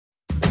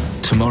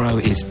Tomorrow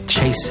is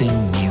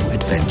chasing new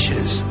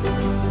adventures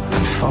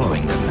and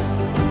following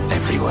them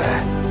everywhere.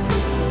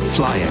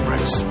 Fly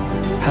Emirates.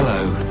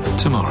 Hello,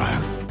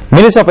 tomorrow.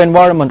 Minister of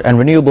Environment and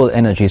Renewable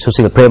Energy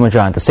Susil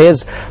Premajayantha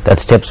says that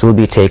steps will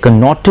be taken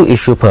not to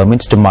issue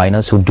permits to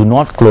miners who do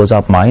not close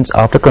up mines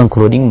after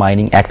concluding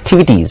mining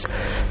activities.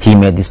 He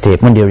made this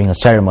statement during a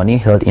ceremony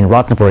held in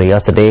Ratnapura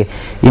yesterday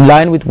in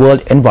line with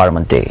World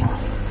Environment Day.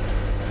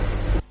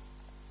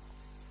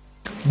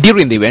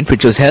 During the event,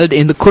 which was held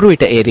in the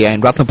Kuruvita area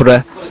in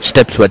Ratnapura,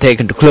 steps were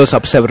taken to close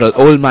up several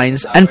old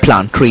mines and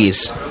plant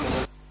trees.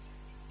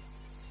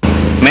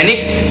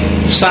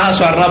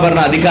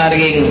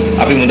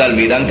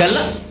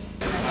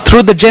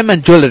 Through the Gem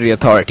and Jewellery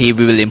Authority,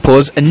 we will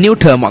impose a new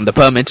term on the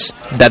permits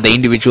that the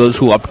individuals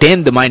who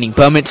obtain the mining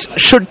permits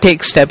should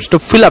take steps to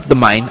fill up the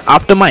mine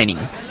after mining.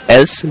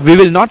 Else, we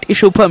will not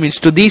issue permits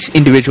to these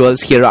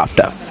individuals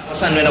hereafter.